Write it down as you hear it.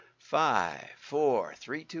Five, four,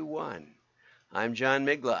 three, two, one. I'm John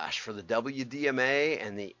Miglash for the WDMA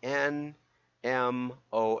and the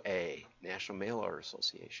NMOA, National Mail Order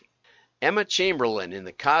Association. Emma Chamberlain in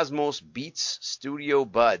the Cosmos Beats Studio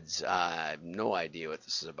Buds. I have no idea what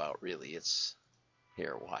this is about, really. It's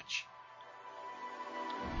here, watch.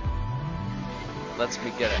 Lets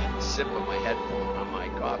me get a sip of my headphone on my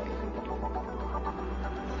coffee.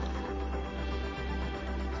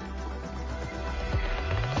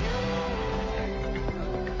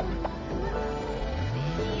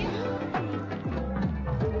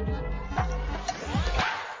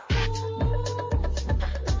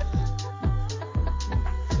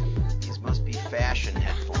 These must be fashion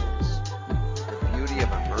headphones. The beauty of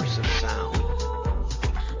immersive sound.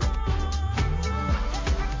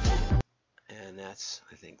 And I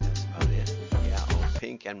think that's about it. Yeah, oh,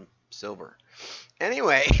 pink and silver.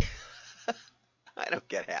 Anyway, I don't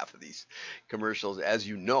get half of these commercials, as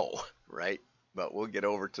you know, right? But we'll get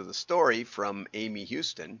over to the story from Amy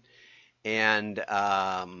Houston. And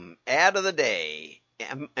ad of the day,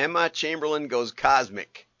 Emma Chamberlain goes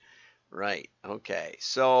cosmic. Right, okay.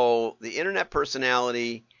 So the internet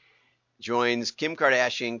personality joins Kim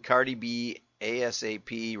Kardashian, Cardi B,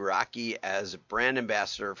 ASAP Rocky as brand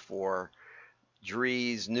ambassador for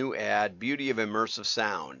Dree's new ad, Beauty of Immersive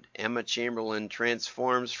Sound. Emma Chamberlain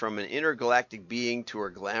transforms from an intergalactic being to her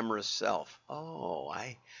glamorous self. Oh,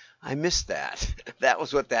 I missed that. That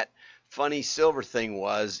was what that funny silver thing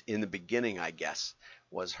was in the beginning, I guess,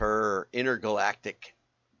 was her intergalactic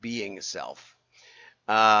being self.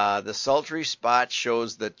 The sultry spot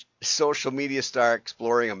shows the social media star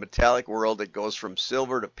exploring a metallic world that goes from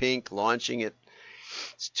silver to pink, launching its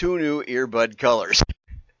two new earbud colors.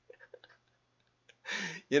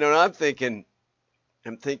 You know, I'm thinking,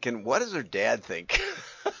 what does her dad think?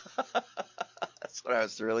 That's what I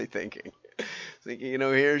was really thinking. Thinking,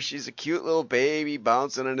 here she's a cute little baby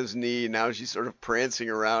bouncing on his knee. Now she's sort of prancing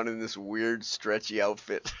around in this weird, stretchy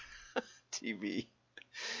outfit. TV.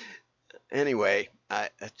 Anyway,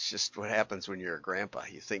 that's just what happens when you're a grandpa.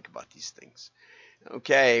 You think about these things.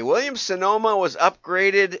 Okay, Williams-Sonoma was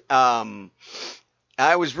upgraded.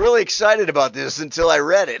 I was really excited about this until I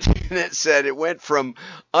read it, and it said it went from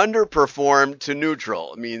underperformed to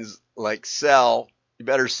neutral. It means like sell, you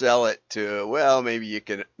better sell it to, well, maybe you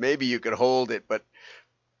could hold it, but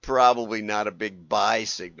probably not a big buy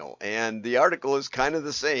signal. And the article is kind of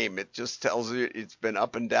the same. It just tells you it's been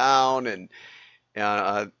up and down, and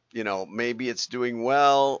maybe it's doing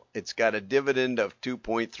well. It's got a dividend of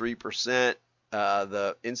 2.3%.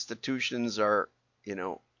 The institutions are,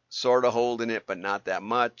 sort of holding it, but not that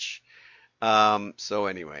much. So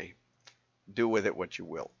anyway, do with it what you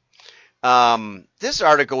will. This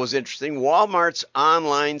article was interesting. Walmart's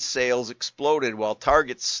online sales exploded while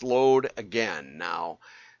Target slowed again. Now,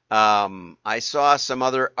 I saw some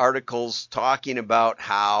other articles talking about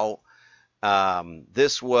how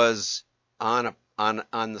this was on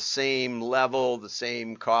the same level, the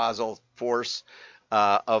same causal force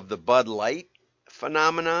of the Bud Light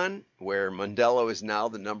phenomenon, where Modelo is now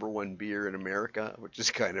the number one beer in America, which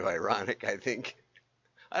is kind of ironic, I think.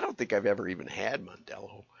 I don't think I've ever even had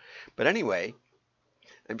Modelo. But anyway,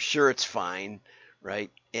 I'm sure it's fine,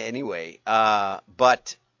 right? Anyway, I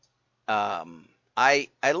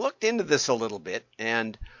looked into this a little bit,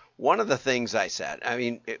 and one of the things I said,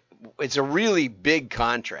 it's a really big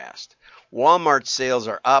contrast. Walmart sales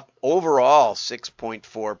are up overall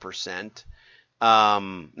 6.4%.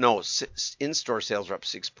 In-store sales are up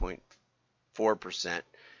 6.4%.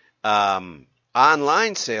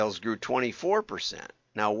 Online sales grew 24%.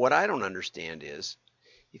 Now, what I don't understand is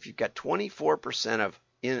if you've got 24%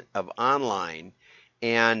 of online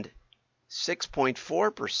and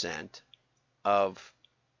 6.4% of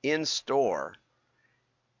in-store,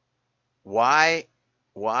 why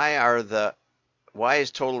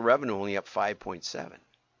is total revenue only up 5.7?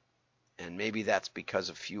 And maybe that's because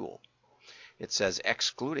of fuel. It says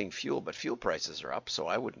excluding fuel, but fuel prices are up, so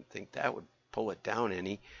I wouldn't think that would pull it down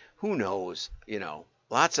any. Who knows?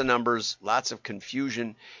 Lots of numbers, lots of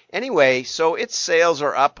confusion. Anyway, so its sales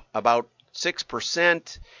are up about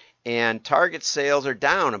 6%, and Target sales are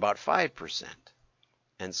down about 5%.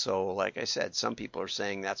 And so, like I said, some people are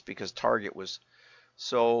saying that's because Target was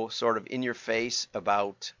so sort of in your face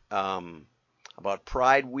about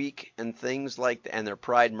Pride Week and things like that, and their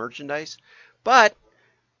Pride merchandise. But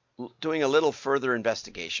doing a little further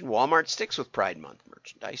investigation, Walmart sticks with Pride Month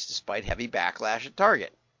merchandise despite heavy backlash at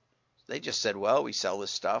Target. They just said, well, we sell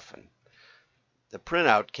this stuff, and the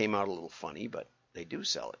printout came out a little funny, but they do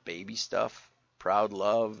sell it. Baby stuff, Proud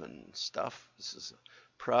Love and stuff. This is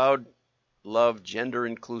Proud Love Gender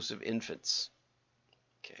Inclusive Infants.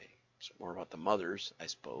 Okay. It's more about the mothers, I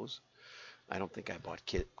suppose. I don't think I bought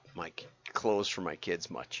my clothes for my kids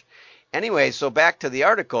much. Anyway, so back to the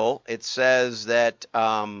article. It says that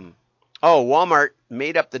Walmart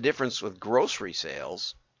made up the difference with grocery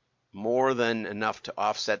sales more than enough to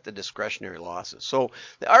offset the discretionary losses. So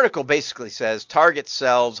the article basically says Target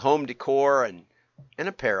sells home decor and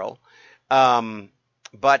apparel,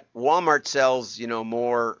 but Walmart sells,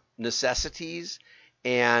 more necessities,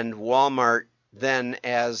 and Walmart then,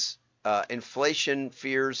 as inflation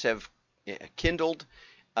fears have kindled,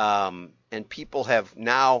 and people have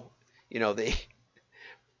now, they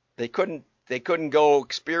couldn't go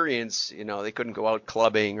experience, they couldn't go out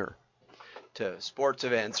clubbing or to sports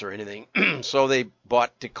events or anything, so they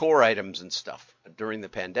bought decor items and stuff during the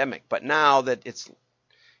pandemic. But now that it's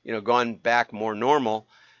gone back more normal,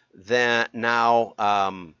 then now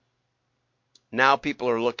people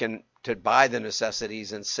are looking to buy the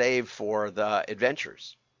necessities and save for the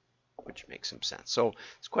adventures, which makes some sense. So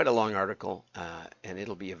it's quite a long article, and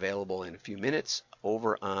it'll be available in a few minutes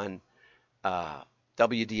over on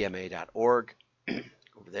wdma.org.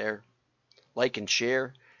 Over there, like and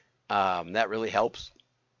share. That really helps.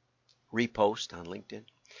 Repost on LinkedIn.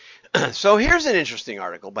 So here's an interesting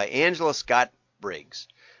article by Angela Scott Briggs.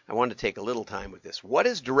 I wanted to take a little time with this. What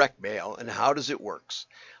is direct mail and how does it work?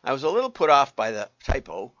 I was a little put off by the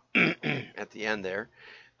typo at the end there.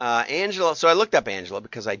 Angela, so I looked up Angela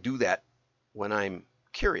because I do that when I'm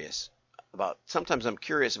curious sometimes I'm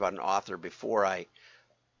curious about an author before I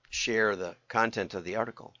share the content of the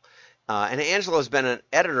article. And Angela has been an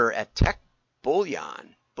editor at Tech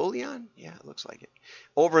Bullion. Bullion? Yeah, it looks like it.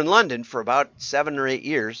 Over in London for about 7 or 8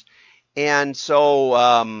 years. And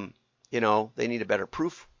so, they need a better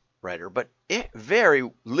proof writer, but very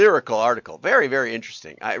lyrical article. Very, very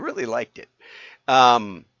interesting. I really liked it.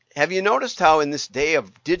 Have you noticed how in this day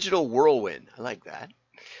of digital whirlwind, I like that,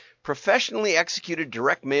 professionally executed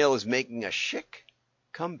direct mail is making a chic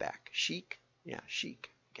comeback? Chic? Yeah, chic,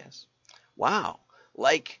 I guess. Wow.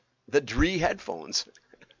 Like the Dree headphones.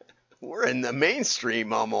 We're in the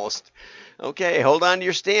mainstream almost. Okay, hold on to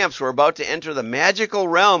your stamps. We're about to enter the magical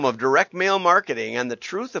realm of direct mail marketing and the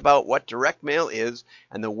truth about what direct mail is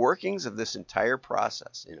and the workings of this entire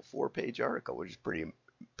process in a 4-page article, which is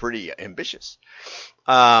pretty ambitious.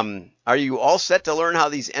 Are you all set to learn how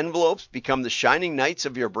these envelopes become the shining knights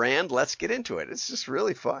of your brand? Let's get into it. It's just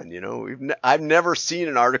really fun. I've never seen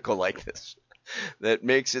an article like this that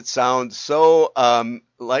makes it sound so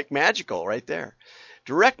like magical right there.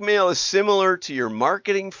 Direct mail is similar to your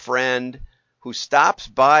marketing friend who stops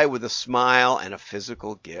by with a smile and a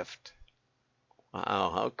physical gift.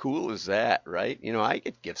 Wow, how cool is that, right? I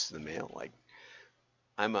get gifts in the mail. Like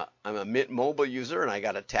I'm a Mint Mobile user and I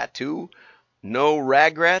got a tattoo, no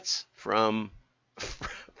regrets from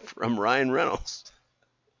Ryan Reynolds.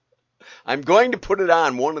 I'm going to put it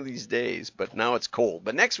on one of these days, but now it's cold.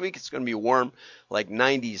 But next week it's going to be warm, like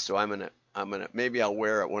 90s, so I'm gonna maybe I'll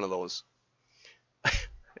wear one of those.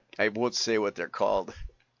 I won't say what they're called.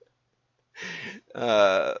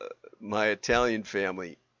 My Italian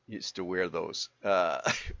family used to wear those.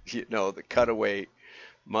 The cutaway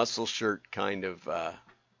muscle shirt kind of.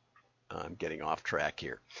 I'm getting off track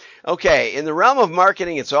here. Okay, in the realm of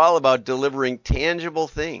marketing, it's all about delivering tangible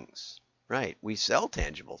things. Right, we sell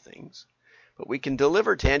tangible things, but we can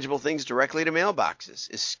deliver tangible things directly to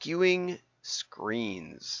mailboxes. Eschewing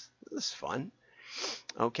screens. This is fun.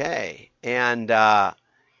 Okay, and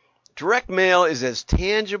direct mail is as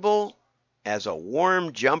tangible as a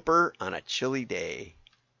warm jumper on a chilly day.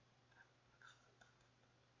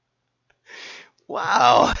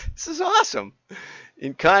 Wow, this is awesome.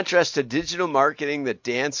 In contrast to digital marketing that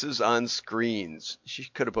dances on screens. She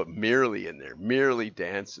could have put merely in there. Merely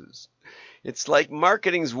dances. It's like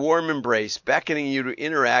marketing's warm embrace, beckoning you to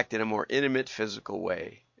interact in a more intimate physical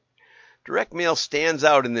way. Direct mail stands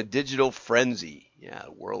out in the digital frenzy. Yeah,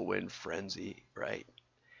 whirlwind frenzy, right?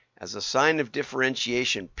 As a sign of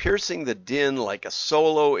differentiation, piercing the din like a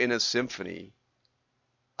solo in a symphony.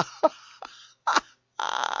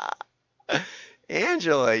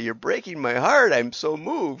 Angela, you're breaking my heart. I'm so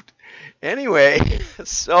moved. Anyway,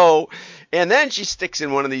 and then she sticks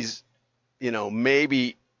in one of these,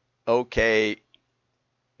 maybe, okay,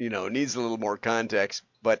 needs a little more context,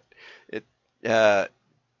 but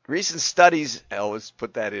recent studies, I always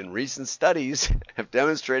put that in, recent studies have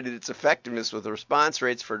demonstrated its effectiveness with response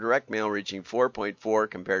rates for direct mail reaching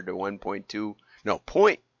 4.4 compared to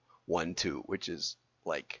 0.12, which is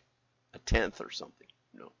like a tenth or something,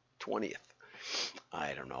 20th.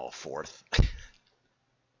 I don't know, a fourth.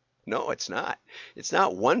 No, it's not. It's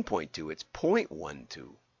not 1.2, it's 0.12.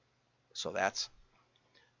 So that's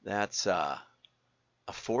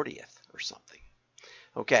a 40th or something.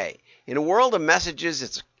 Okay, in a world of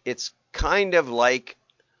messages, it's kind of like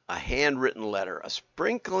a handwritten letter. A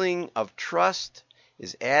sprinkling of trust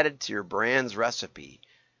is added to your brand's recipe.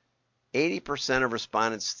 80% of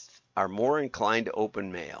respondents are more inclined to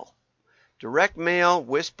open mail. Direct mail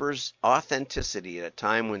whispers authenticity at a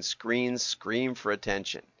time when screens scream for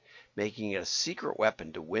attention, making it a secret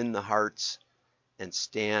weapon to win the hearts and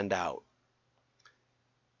stand out.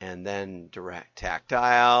 And then direct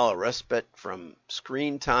tactile, a respite from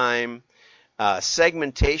screen time.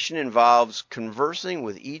 Segmentation involves conversing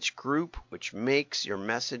with each group, which makes your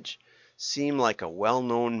message seem like a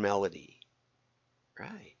well-known melody.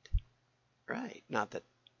 Right, right. Not that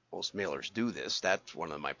most mailers do this. That's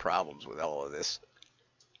one of my problems with all of this.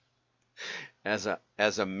 As a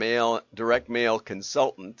direct mail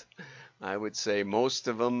consultant, I would say most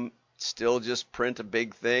of them still just print a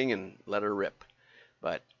big thing and let her rip.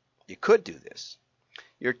 But you could do this.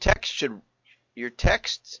 Your text,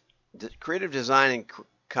 creative design and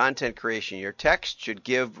content creation, your text should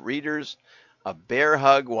give readers a bear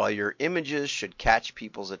hug while your images should catch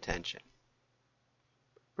people's attention.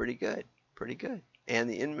 Pretty good, pretty good. And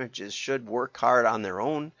the images should work hard on their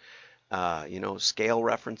own. Scale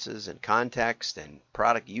references and context and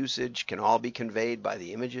product usage can all be conveyed by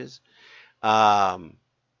the images.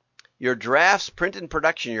 Your drafts, print and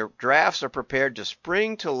production, your drafts are prepared to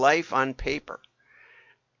spring to life on paper.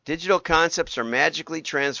 Digital concepts are magically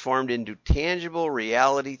transformed into tangible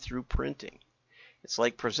reality through printing. It's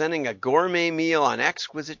like presenting a gourmet meal on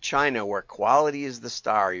exquisite china where quality is the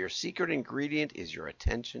star. Your secret ingredient is your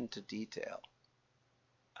attention to detail.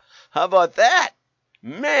 How about that?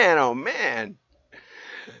 Man, oh man.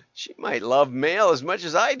 She might love mail as much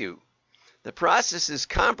as I do. The process is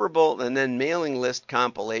comparable, and then mailing list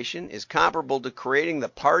compilation is comparable to creating the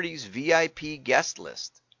party's VIP guest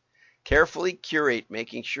list. Carefully curate,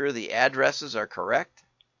 making sure the addresses are correct.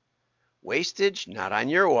 Wastage, not on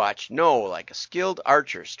your watch. No, like a skilled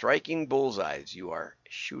archer striking bullseyes, you are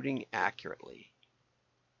shooting accurately.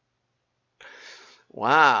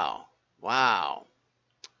 Wow, wow.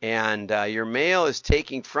 And your mail is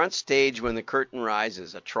taking front stage when the curtain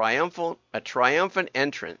rises. A triumphant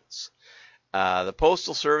entrance. The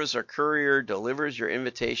Postal Service or courier delivers your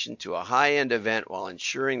invitation to a high-end event while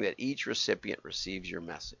ensuring that each recipient receives your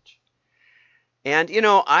message. And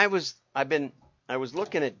I was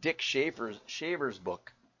looking at Dick Shaver's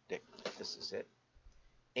book. Dick, this is it,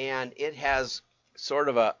 and it has sort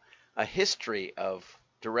of a history of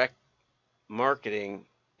direct marketing.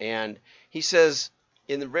 And he says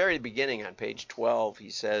in the very beginning on page 12, he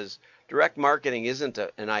says direct marketing isn't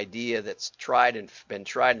an idea that's been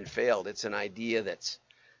tried and failed. It's an idea that's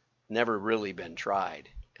never really been tried.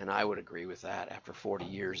 And I would agree with that after 40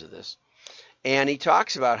 years of this. And he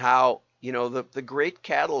talks about how, the great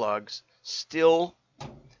catalogs still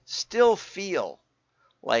feel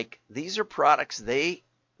like these are products they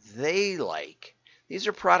like. These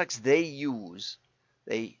are products they use.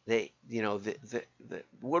 The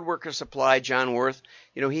woodworker supply, John Worth,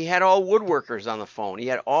 he had all woodworkers on the phone. He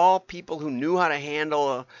had all people who knew how to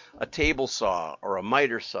handle a table saw or a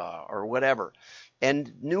miter saw or whatever,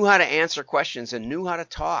 and knew how to answer questions and knew how to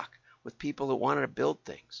talk with people that wanted to build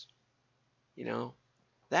things.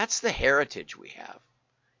 That's the heritage we have.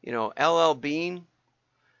 LL Bean,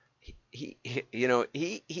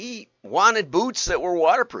 he wanted boots that were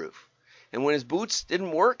waterproof. And when his boots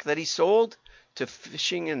didn't work that he sold to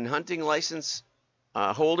fishing and hunting license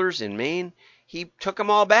holders in Maine, he took them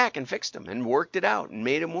all back and fixed them and worked it out and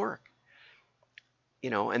made them work.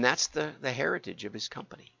 And that's the heritage of his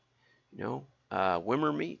company.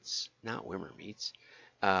 Wimmer Meats, not Wimmer Meats.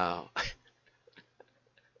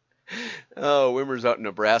 Wimmer's out in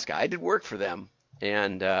Nebraska. I did work for them,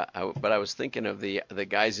 and but I was thinking of the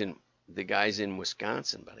guys in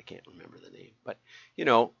Wisconsin, but I can't remember the name. But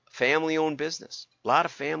family-owned business. A lot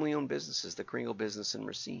of family-owned businesses. The Kringle business in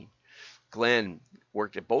Racine. Glenn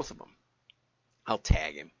worked at both of them. I'll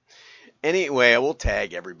tag him. Anyway, I will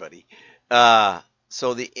tag everybody.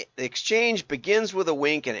 So the exchange begins with a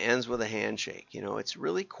wink and ends with a handshake. It's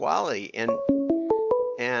really quality. And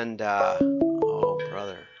oh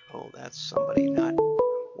brother, that's somebody not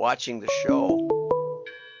watching the show.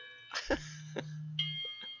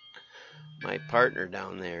 My partner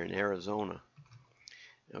down there in Arizona.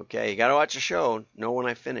 Okay, you got to watch the show. Know when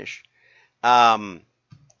I finish.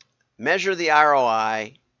 Measure the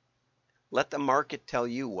ROI. Let the market tell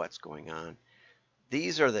you what's going on.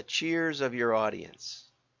 These are the cheers of your audience.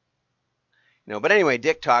 But anyway,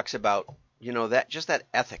 Dick talks about, that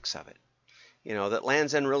ethics of it. That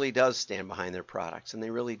Lands' End really does stand behind their products, and they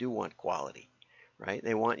really do want quality, right?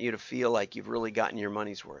 They want you to feel like you've really gotten your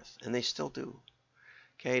money's worth, and they still do.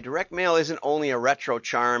 Okay, direct mail isn't only a retro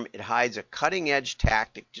charm, it hides a cutting-edge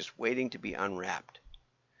tactic just waiting to be unwrapped.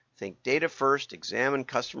 Think data first, examine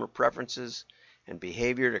customer preferences and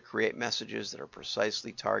behavior to create messages that are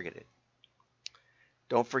precisely targeted.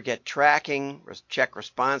 Don't forget tracking, check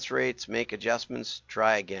response rates, make adjustments,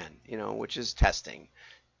 try again, which is testing.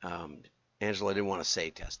 Angela didn't want to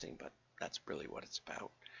say testing, but that's really what it's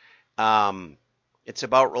about. It's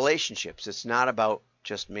about relationships. It's not about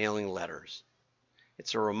just mailing letters.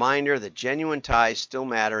 It's a reminder that genuine ties still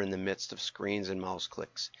matter in the midst of screens and mouse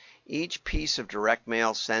clicks. Each piece of direct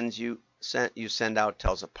mail you send out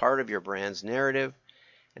tells a part of your brand's narrative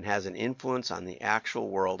and has an influence on the actual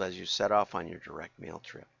world as you set off on your direct mail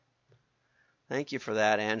trip. Thank you for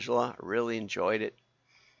that, Angela. I really enjoyed it.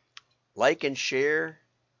 Like and share.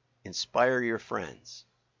 Inspire your friends.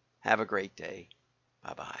 Have a great day.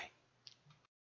 Bye-bye.